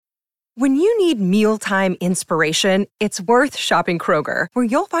When you need mealtime inspiration, it's worth shopping Kroger, where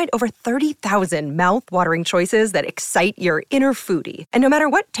you'll find over 30,000 mouth-watering choices that excite your inner foodie. And no matter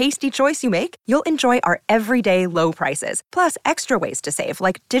what tasty choice you make, you'll enjoy our everyday low prices, plus extra ways to save,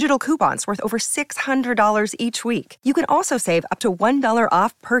 like digital coupons worth over $600 each week. You can also save up to $1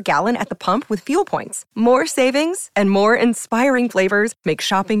 off per gallon at the pump with fuel points. More savings and more inspiring flavors make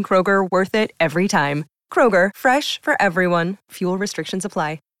shopping Kroger worth it every time. Kroger, fresh for everyone. Fuel restrictions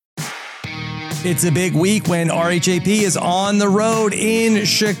apply. It's a big week when RHAP is on the road in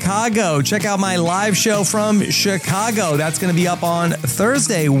Chicago. Check out my live show from Chicago. That's going to be up on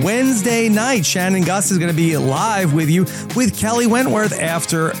Thursday. Wednesday night, Shannon Gus is going to be live with you with Kelly Wentworth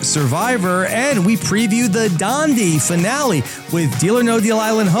after Survivor. And we preview the Dondi finale with Deal or No Deal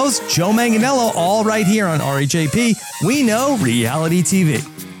Island host Joe Manganiello, all right here on RHAP. We know reality TV.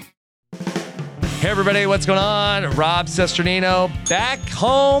 Hey everybody, what's going on? Rob Sesternino back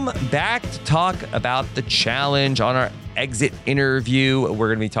home, back to talk about the challenge on our exit interview. We're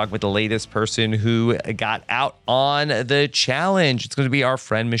going to be talking with the latest person who got out on the challenge. It's going to be our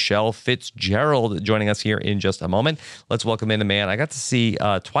friend Michelle Fitzgerald joining us here in just a moment. Let's welcome in a man I got to see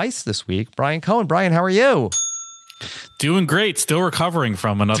twice this week, Brian Cohen. Brian, how are you? Doing great. Still recovering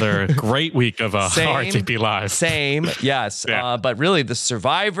from another great week of RTP Live. Same, yes. Yeah. But really, the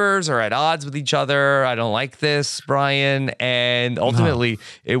survivors are at odds with each other. I don't like this, Brian. And ultimately,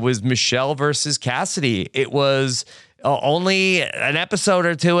 It was Michelle versus Cassidy. It was only an episode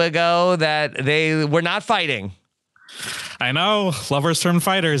or two ago that they were not fighting. I know. Lovers turn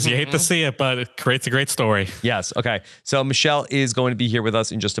fighters. You hate to see it, but it creates a great story. Yes. Okay. So Michelle is going to be here with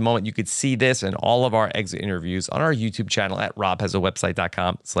us in just a moment. You could see this and all of our exit interviews on our YouTube channel at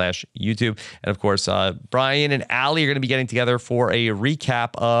robhasawebsite.com/YouTube. And of course, Brian and Allie are going to be getting together for a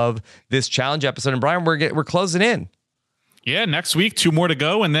recap of this challenge episode. And Brian, we're closing in. Yeah. Next week, 2 more to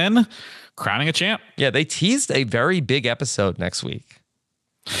go, and then crowning a champ. Yeah. They teased a very big episode next week.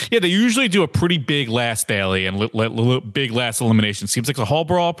 Yeah, they usually do a pretty big last daily and big last elimination. Seems like a hall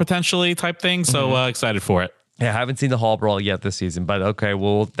brawl potentially type thing. So excited for it. Yeah, I haven't seen the hall brawl yet this season, but okay,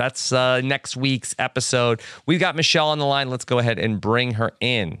 well, that's next week's episode. We've got Michelle on the line. Let's go ahead and bring her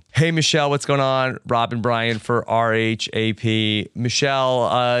in. Hey, Michelle, what's going on? Rob and Brian for RHAP.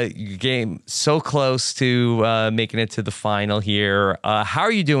 Michelle, you came so close to making it to the final here. How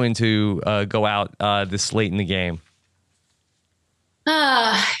are you doing to go out this late in the game?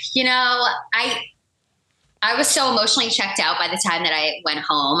 I was so emotionally checked out by the time that I went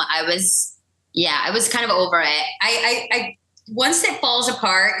home. I was kind of over it. I once it falls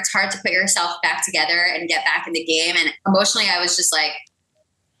apart, it's hard to put yourself back together and get back in the game. And emotionally, I was just like,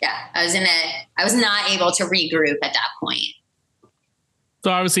 I was not able to regroup at that point. So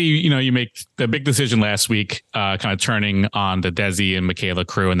obviously, you make the big decision last week, kind of turning on the Desi and Michaela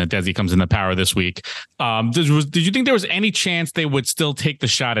crew, and then Desi comes into power this week. Did you think there was any chance they would still take the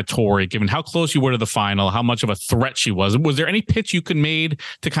shot at Tori, given how close you were to the final, how much of a threat she was? Was there any pitch you could made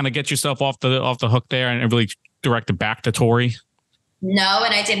to kind of get yourself off the hook there and really direct it back to Tori? No,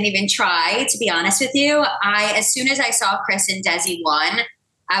 and I didn't even try, to be honest with you. As soon as I saw Chris and Desi won,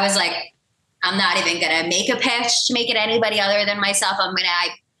 I was like, I'm not even going to make a pitch to make it anybody other than myself.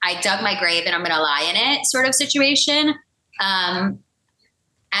 I dug my grave and I'm going to lie in it sort of situation. At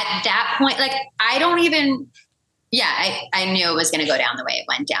that point, like, I knew it was going to go down the way it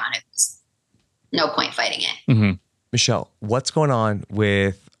went down. It was no point fighting it. Mm-hmm. Michelle, what's going on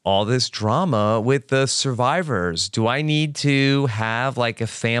with all this drama with the survivors? Do I need to have like a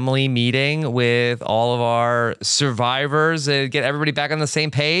family meeting with all of our survivors and get everybody back on the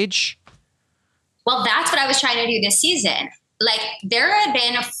same page? Well, that's what I was trying to do this season. Like, there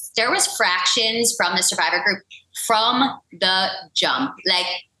was fractions from the Survivor group from the jump. Like,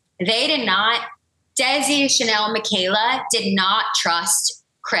 they did not, Desi, Chanel, Michaela did not trust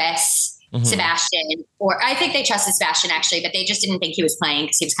Chris, Sebastian, or I think they trusted Sebastian actually, but they just didn't think he was playing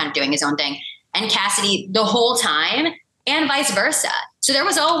because he was kind of doing his own thing. And Cassidy the whole time, and vice versa. So there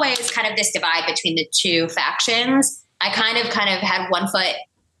was always kind of this divide between the two factions. I kind of had one foot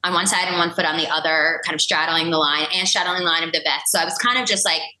on one side and one foot on the other, kind of straddling the line of the bet. So I was kind of just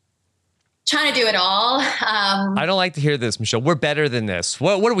like trying to do it all. I don't like to hear this, Michelle. We're better than this.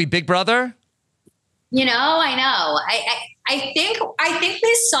 What are we, Big Brother? I know. I think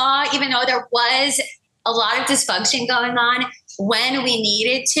we saw, even though there was a lot of dysfunction going on, when we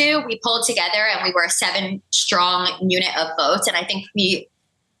needed to, we pulled together and we were a 7-strong unit of votes. And I think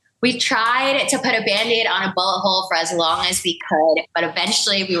we tried to put a Band-Aid on a bullet hole for as long as we could, but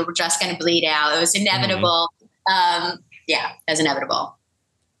eventually we were just going to bleed out. It was inevitable. It was inevitable.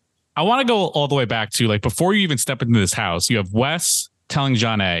 I want to go all the way back to, like, before you even step into this house, you have Wes telling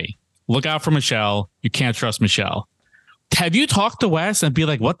Janae, look out for Michelle. You can't trust Michelle. Have you talked to Wes and be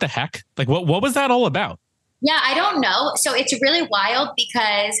like, what the heck? Like, what was that all about? Yeah, I don't know. So it's really wild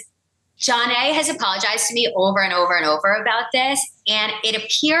because Jonna has apologized to me over and over and over about this. And it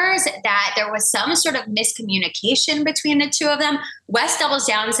appears that there was some sort of miscommunication between the two of them. Wes doubles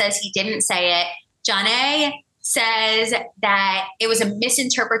down and says he didn't say it. Jonna says that it was a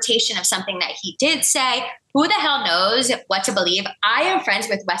misinterpretation of something that he did say. Who the hell knows what to believe? I am friends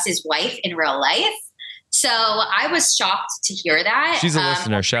with Wes's wife in real life. So I was shocked to hear that. She's a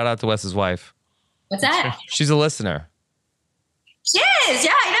listener. Shout out to Wes's wife. What's that? She's a listener. She is.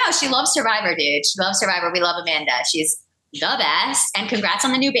 Yeah, I know. She loves Survivor, dude. She loves Survivor. We love Amanda. She's the best. And congrats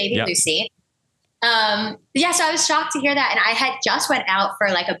on the new baby, Lucy. Yeah, so I was shocked to hear that. And I had just went out for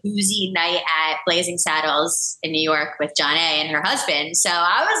like a boozy night at Blazing Saddles in New York with Jonna and her husband. So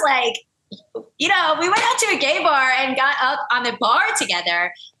I was like, we went out to a gay bar and got up on the bar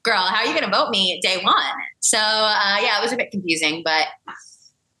together. Girl, how are you going to vote me day one? So, yeah, it was a bit confusing, but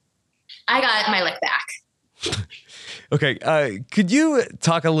I got my lick back. Okay. Could you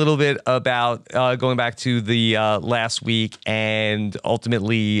talk a little bit about going back to the last week and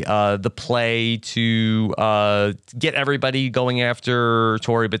ultimately the play to get everybody going after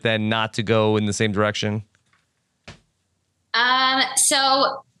Tori, but then not to go in the same direction?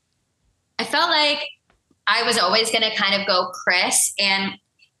 So I felt like I was always going to kind of go Chris, and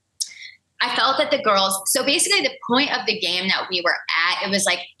I felt that the girls, so basically the point of the game that we were at, it was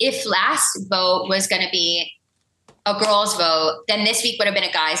like, if last vote was going to be a girl's vote, then this week would have been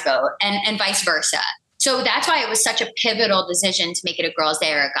a guy's vote and vice versa. So that's why it was such a pivotal decision to make it a girl's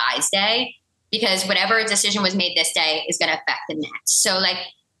day or a guy's day, because whatever decision was made this day is going to affect the next. So like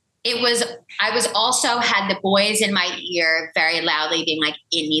I was also had the boys in my ear very loudly being like,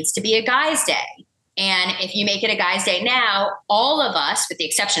 it needs to be a guy's day. And if you make it a guy's day now, all of us, with the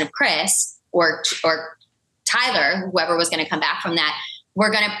exception of Chris or Tyler, whoever was going to come back from that, we're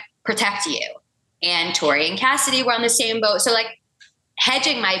going to protect you. And Tori and Cassidy were on the same boat. So like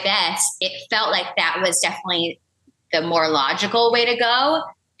hedging my bets, it felt like that was definitely the more logical way to go.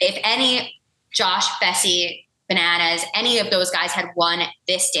 If any Josh, Bessie, Bananas, any of those guys had won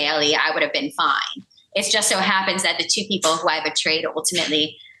this daily, I would have been fine. It just so happens that the two people who I betrayed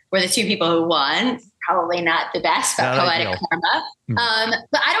ultimately were the two people who won. Probably not the best, but poetic karma.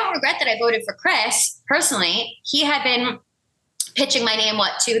 But I don't regret that I voted for Chris. Personally, he had been pitching my name,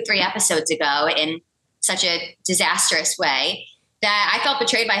 2-3 episodes ago in such a disastrous way that I felt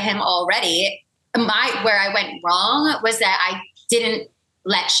betrayed by him already. Where I went wrong was that I didn't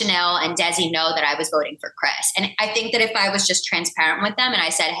let Chanel and Desi know that I was voting for Chris. And I think that if I was just transparent with them and I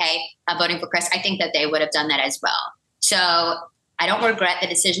said, hey, I'm voting for Chris, I think that they would have done that as well. So I don't regret the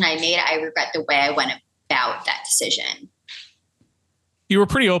decision I made. I regret the way I went about that decision. You were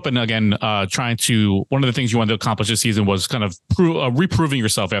pretty open again, trying to, one of the things you wanted to accomplish this season was kind of reproving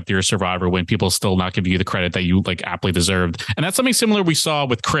yourself after your Survivor when people still not giving you the credit that you like aptly deserved. And that's something similar we saw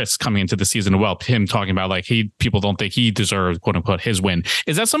with Chris coming into the season as well. Him talking about like, people don't think he deserved, quote unquote, his win.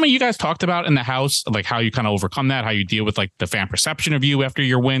 Is that something you guys talked about in the house? Like how you kind of overcome that, how you deal with like the fan perception of you after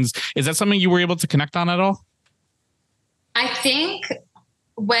your wins? Is that something you were able to connect on at all? I think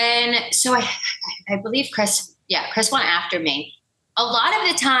I believe Chris won after me. A lot of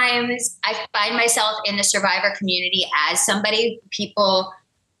the times I find myself in the Survivor community as somebody people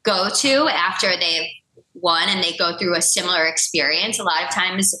go to after they've won and they go through a similar experience. A lot of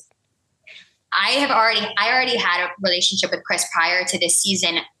times I already had a relationship with Chris prior to this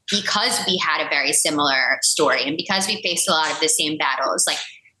season because we had a very similar story and because we faced a lot of the same battles. Like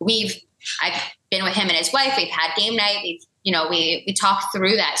I've been with him and his wife. We've had game night. We talked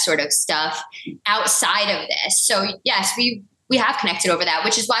through that sort of stuff outside of this. So yes, we have connected over that,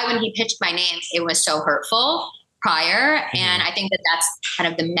 which is why when he pitched my name, it was so hurtful prior. And I think that that's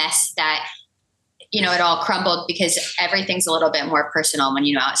kind of the mess that, it all crumbled because everything's a little bit more personal when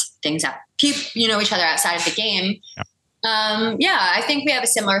you know things that people, each other outside of the game. I think we have a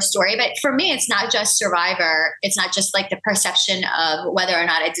similar story, but for me, it's not just Survivor. It's not just like the perception of whether or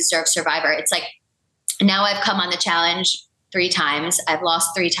not I deserve Survivor. It's like, now I've come on the challenge 3 times. I've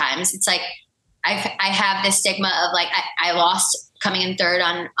lost 3 times. It's like, I have this stigma of like, I lost coming in third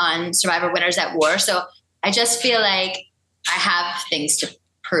on Survivor Winners at War. So I just feel like I have things to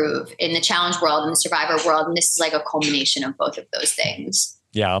prove in the challenge world and the Survivor world. And this is like a culmination of both of those things.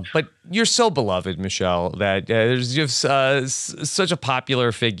 Yeah, but you're so beloved, Michelle, that there's just such a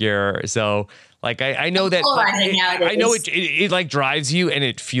popular figure. So Like I know that I know it like drives you and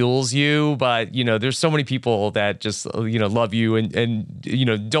it fuels you, but there's so many people that just love you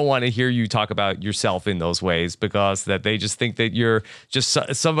and don't want to hear you talk about yourself in those ways because that they just think that you're just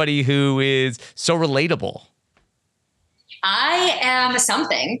somebody who is so relatable. I am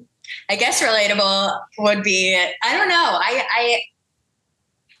something. I guess relatable would be, I don't know.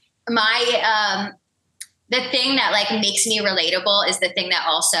 The thing that like makes me relatable is the thing that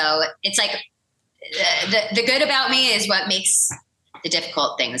also, it's like the good about me is what makes the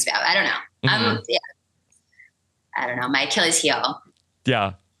difficult things about. I don't know. I don't know. My Achilles heel.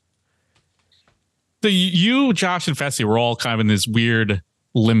 Yeah. So you, Josh, and Fessy were all kind of in this weird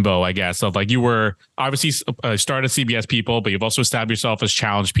limbo, I guess, of like you were obviously started CBS people, but you've also established yourself as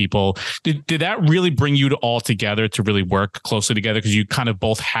challenge people. Did that really bring you all together to really work closely together? Because you kind of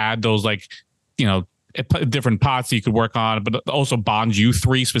both had those like, different pots that you could work on, but also bond you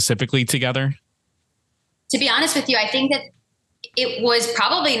three specifically together? To be honest with you, I think that it was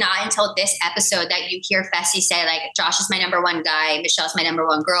probably not until this episode that you hear Fessy say like, Josh is my number one guy, Michelle's my number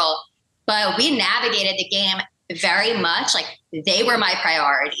one girl. But we navigated the game very much like they were my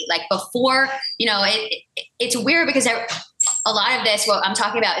priority. Like before, it's weird because a lot of this, what I'm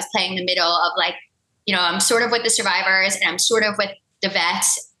talking about is playing the middle of like, I'm sort of with the survivors and I'm sort of with the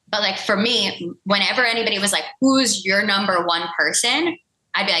vets. But like for me, whenever anybody was like, who's your number one person?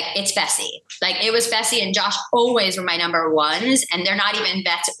 I'd be like, it's Fessy. Like it was Fessy and Josh always were my number ones. And they're not even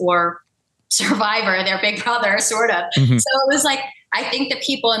vets or survivor. They're big brother, sort of. Mm-hmm. So it was like, I think the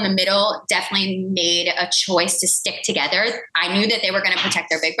people in the middle definitely made a choice to stick together. I knew that they were going to protect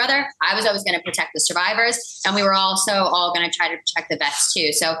their big brother. I was always going to protect the survivors. And we were also all going to try to protect the vets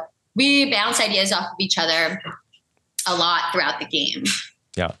too. So we bounced ideas off of each other a lot throughout the game.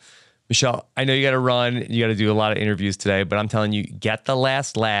 Yeah. Michelle, I know you got to run. You got to do a lot of interviews today, but I'm telling you, get the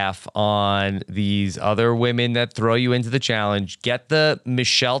last laugh on these other women that throw you into the challenge. Get the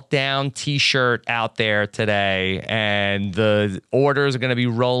Michelle Down t-shirt out there today, and the orders are going to be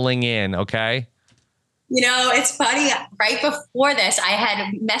rolling in, okay? It's funny. Right before this, I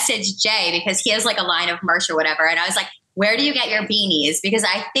had messaged Jay because he has like a line of merch or whatever. And I was like, where do you get your beanies? Because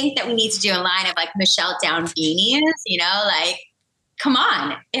I think that we need to do a line of like Michelle Down beanies, like, come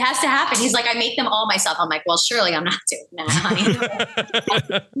on, it has to happen. He's like, I make them all myself. I'm like, well, surely I'm not doing that,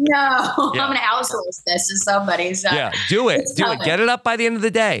 honey. No, I'm going to outsource this to somebody. So yeah, do it. Get it up by the end of the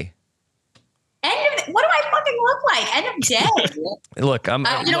day. What do I fucking look like? End of day. Look, what?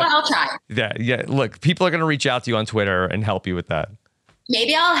 I'll try. Yeah. Look, people are going to reach out to you on Twitter and help you with that.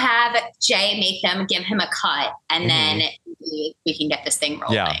 Maybe I'll have Jay make them, give him a cut, and then we can get this thing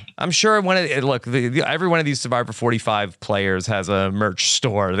rolling. Yeah, I'm sure every one of these Survivor 45 players has a merch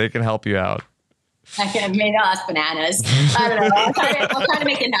store. They can help you out. Maybe I'll ask Bananas. I don't know. I'll try to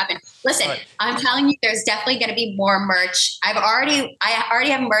make it happen. Listen, right. I'm telling you, there's definitely going to be more merch. I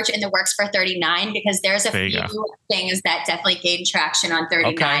already have merch in the works for 39 because there's a few things that definitely gained traction on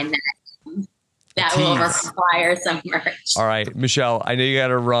 39 that will require some merch. All right, Michelle, I know you got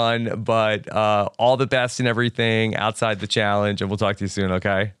to run, but all the best and everything outside the challenge, and we'll talk to you soon,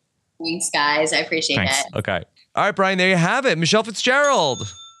 okay? Thanks, guys. I appreciate it. Okay. All right, Brian, there you have it. Michelle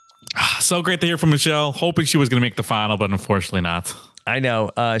Fitzgerald. So great to hear from Michelle. Hoping she was going to make the final, but unfortunately not. I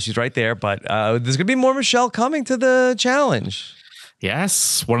know. She's right there, but there's going to be more Michelle coming to the challenge.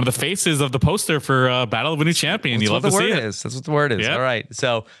 Yes, one of the faces of the poster for Battle of a New Champion. You love to see it. That's what the word is. Yep. All right.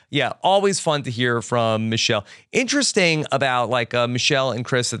 So, yeah, always fun to hear from Michelle. Interesting about like Michelle and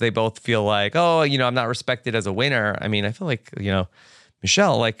Chris that they both feel like, I'm not respected as a winner. I mean, I feel like,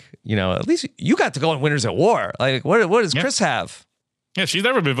 Michelle, at least you got to go on Winners at War. Like, what does Chris have? Yeah, she's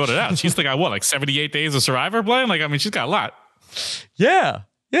never been voted out. She's like 78 days of Survivor playing? She's got a lot. Yeah.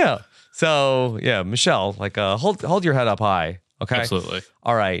 So, yeah, Michelle, hold your head up high. Okay. Absolutely.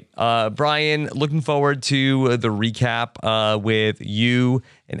 All right. Brian, looking forward to the recap with you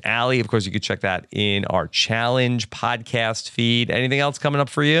and Allie. Of course, you could check that in our challenge podcast feed. Anything else coming up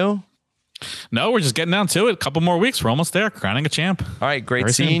for you? No, we're just getting down to it. A couple more weeks. We're almost there. Crowning a champ. All right. Great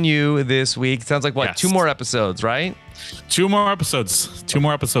seeing you this week. Sounds like what? 2 more episodes, right? 2 more episodes.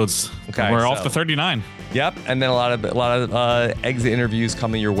 Okay. We're off to 39. Yep. And then a lot of exit interviews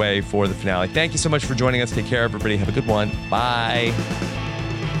coming your way for the finale. Thank you so much for joining us. Take care, everybody. Have a good one. Bye.